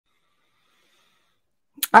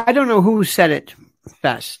I don't know who said it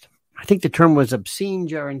best. I think the term was obscene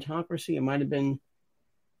gerontocracy. It might have been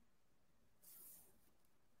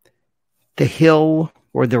the Hill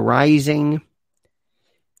or the Rising.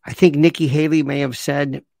 I think Nikki Haley may have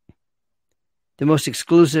said the most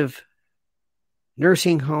exclusive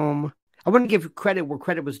nursing home. I want to give credit where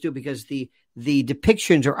credit was due because the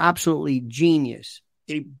depictions are absolutely genius.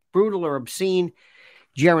 A brutal or obscene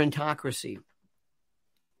gerontocracy.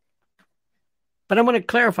 But I want to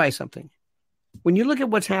clarify something. When you look at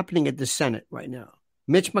what's happening at the Senate right now,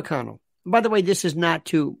 Mitch McConnell, by the way, this is not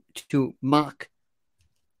to mock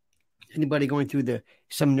anybody going through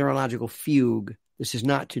some neurological fugue. This is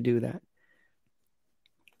not to do that.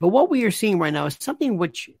 But what we are seeing right now is something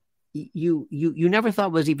which you never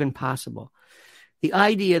thought was even possible. The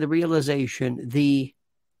idea, the realization, the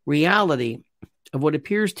reality of what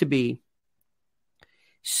appears to be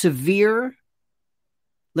severe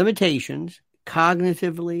limitations,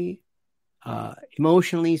 cognitively,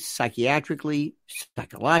 emotionally, psychiatrically,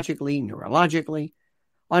 psychologically, neurologically,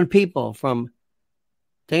 on people from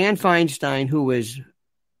Dianne Feinstein, who was,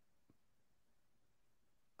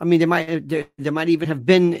 there might even have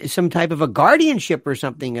been some type of a guardianship or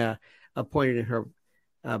something appointed in her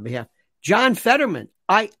behalf. John Fetterman,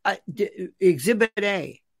 Exhibit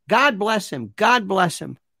A. God bless him. God bless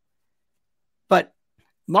him. But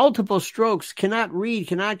multiple strokes, cannot read,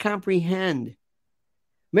 cannot comprehend.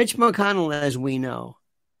 Mitch McConnell, as we know.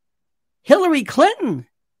 Hillary Clinton.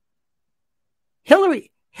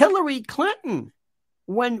 Hillary Clinton.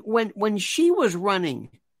 When she was running,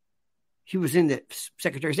 she was in the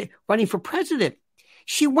Secretary of State, running for president.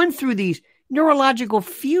 She went through these neurological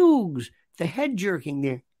fugues, the head jerking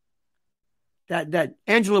there. That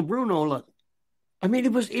Angela Bruno look.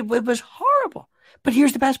 It was horrible. But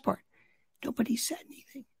here's the best part. Nobody said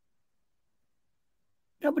anything.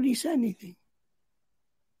 Nobody said anything.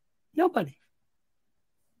 Nobody.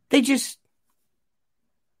 They just...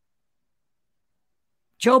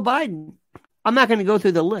 Joe Biden, I'm not going to go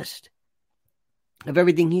through the list of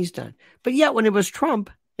everything he's done. But yet when it was Trump,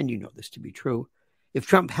 and you know this to be true, if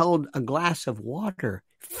Trump held a glass of water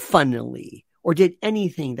funnily or did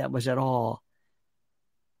anything that was at all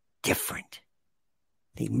different,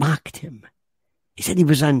 they mocked him. He said he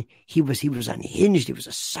was unhinged. He was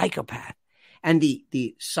a psychopath. And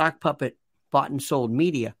the sock puppet bought and sold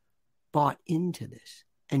media bought into this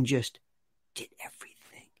and just did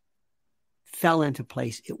everything. Fell into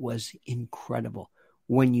place. It was incredible.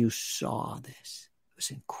 When you saw this, it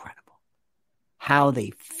was incredible how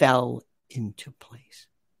they fell into place.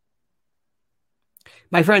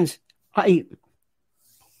 My friends, I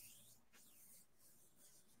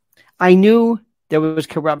knew there was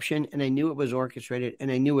corruption, and I knew it was orchestrated,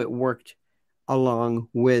 and I knew it worked along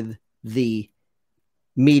with the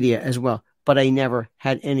media as well. But I never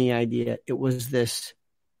had any idea it was this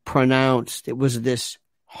pronounced. It was this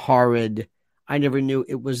horrid. I never knew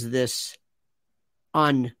it was this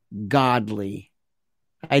ungodly.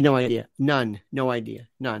 I had no idea. None. No idea.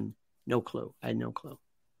 None. No clue. I had no clue.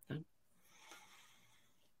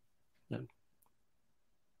 None.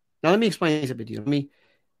 Now let me explain something to you. Let me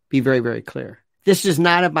be very, very clear. This is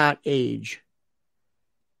not about age.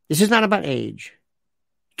 This is not about age.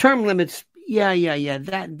 Term limits, yeah.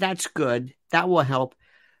 That's good. That will help.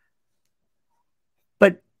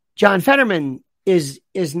 But John Fetterman is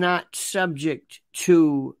not subject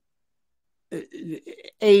to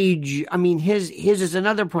age. His is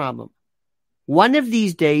another problem. One of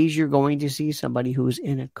these days, you're going to see somebody who's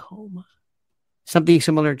in a coma, something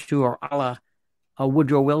similar to or a la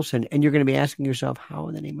Woodrow Wilson, and you're going to be asking yourself, how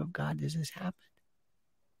in the name of God does this happen?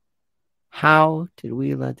 How did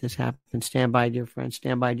we let this happen? Stand by, dear friend.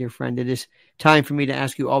 Stand by, dear friend. It is time for me to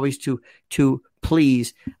ask you always to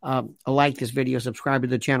please like this video, subscribe to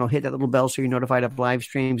the channel, hit that little bell so you're notified of live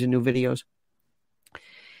streams and new videos.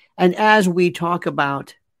 And as we talk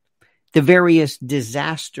about the various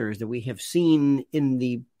disasters that we have seen in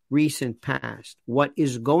the recent past, what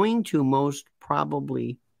is going to most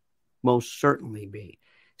certainly be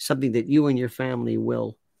something that you and your family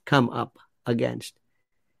will come up against.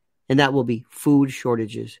 And that will be food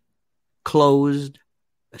shortages, closed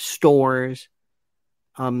stores,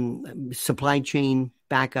 supply chain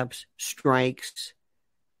backups, strikes,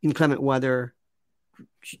 inclement weather,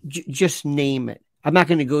 just name it. I'm not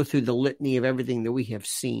going to go through the litany of everything that we have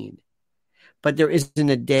seen. But there isn't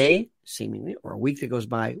a day, seemingly, or a week that goes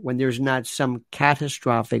by when there's not some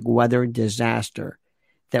catastrophic weather disaster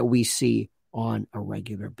that we see on a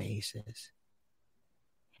regular basis.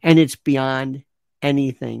 And it's beyond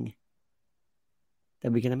anything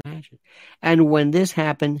that we can imagine. And when this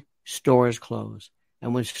happened, stores close.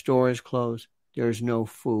 And when stores close, there's no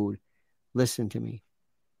food. Listen to me.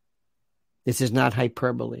 This is not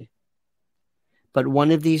hyperbole. But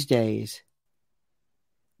one of these days,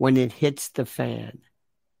 when it hits the fan,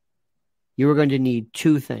 you are going to need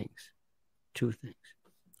two things. Two things.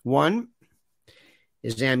 One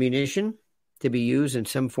is ammunition to be used in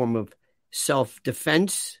some form of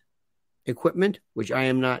self-defense equipment, which I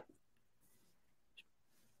am not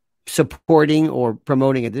supporting or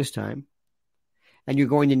promoting at this time. And you're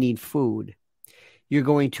going to need food. You're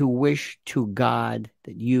going to wish to God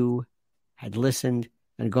that you had listened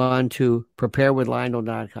and gone to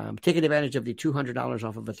preparewithlionel.com, taken advantage of the $200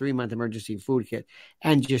 off of a 3-month emergency food kit,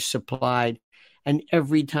 and just supplied. And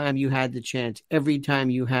every time you had the chance, every time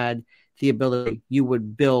you had the ability, you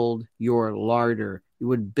would build your larder, you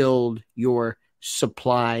would build your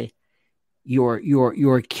supply,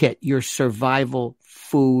 your kit, your survival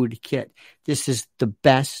food kit. This is the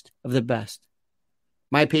best of the best.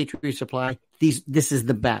 My Patriot Supply, this is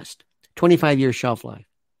the best. 25-year shelf life.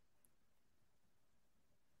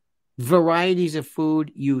 Varieties of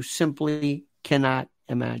food you simply cannot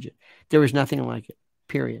imagine. There is nothing like it,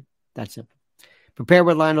 period. That's simple.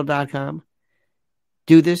 Preparewithlionel.com.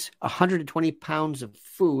 Do this. 120 pounds of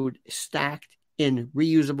food stacked in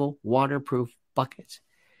reusable, waterproof buckets.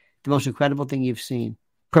 The most incredible thing you've seen.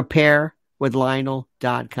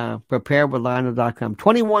 Preparewithlionel.com. Preparewithlionel.com.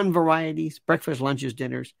 21 varieties, breakfast, lunches,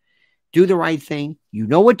 dinners. Do the right thing. You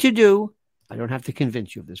know what to do. I don't have to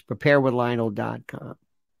convince you of this. Preparewithlionel.com.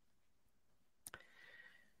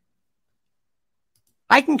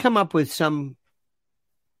 I can come up with some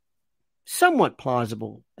somewhat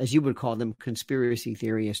plausible, as you would call them, conspiracy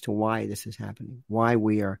theory as to why this is happening, why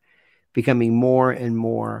we are becoming more and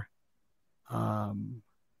more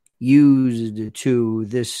used to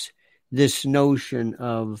this notion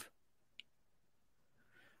of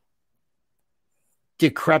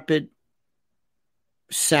decrepit,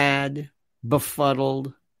 sad,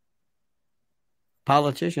 befuddled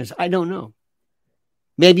politicians. I don't know.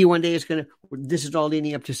 Maybe one day this is all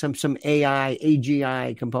leading up to some AI,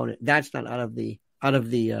 AGI component. That's not out of the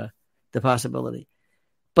possibility.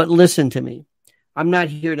 But listen to me. I'm not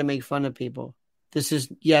here to make fun of people. This is,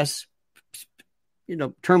 yes,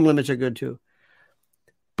 term limits are good too.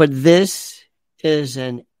 But this is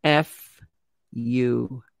an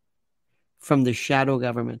FU from the shadow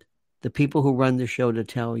government, the people who run the show, to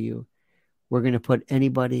tell you we're going to put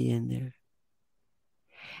anybody in there.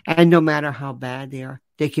 And no matter how bad they are,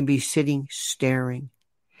 they can be sitting staring.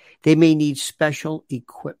 They may need special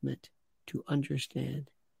equipment to understand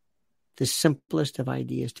the simplest of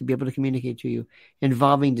ideas, to be able to communicate to you,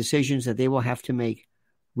 involving decisions that they will have to make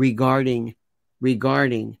regarding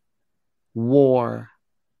war,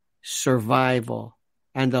 survival,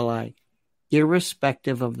 and the like.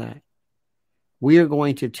 Irrespective of that, we are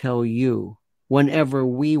going to tell you whenever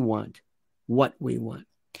we want what we want.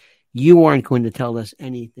 You aren't going to tell us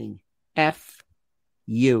anything. F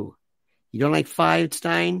you. You don't like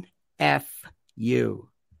Feinstein? F you.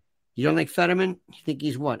 You don't like Fetterman? You think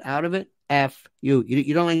he's what? Out of it? F you.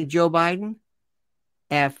 You don't like Joe Biden?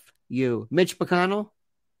 F you. Mitch McConnell?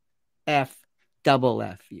 F double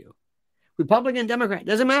F you. Republican, Democrat,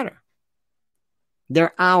 doesn't matter.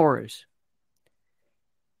 They're ours.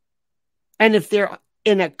 And if they're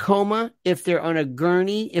in a coma, if they're on a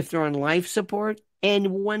gurney, if they're on life support,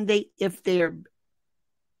 and one day if they're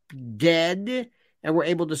dead and we're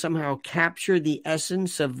able to somehow capture the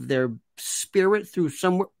essence of their spirit through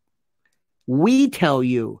somewhere, we tell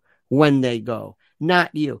you when they go,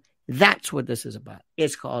 not you. That's what this is about.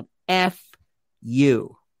 It's called F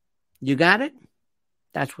you. You got it?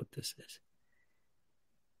 That's what this is.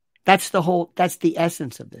 That's the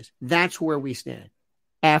essence of this. That's where we stand.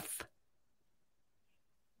 F.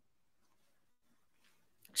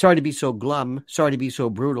 Sorry to be so glum. Sorry to be so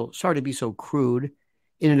brutal. Sorry to be so crude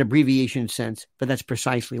in an abbreviation sense, but that's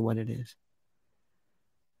precisely what it is.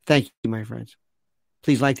 Thank you, my friends.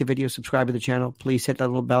 Please like the video, subscribe to the channel. Please hit that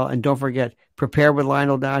little bell. And don't forget,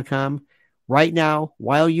 preparewithlionel.com. Right now,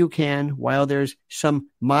 while you can, while there's some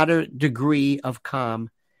moderate degree of calm,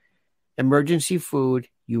 emergency food,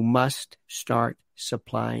 you must start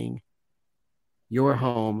supplying your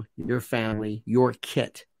home, your family, your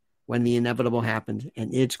kit when the inevitable happens,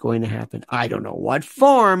 and it's going to happen. I don't know what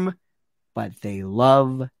form, but they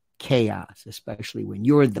love chaos, especially when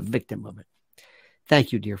you're the victim of it.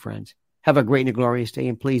 Thank you, dear friends. Have a great and a glorious day,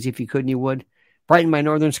 and please, if you could and you would, brighten my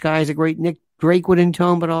northern skies a great Nick Drake would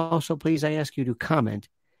intone, but also, please, I ask you to comment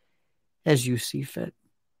as you see fit.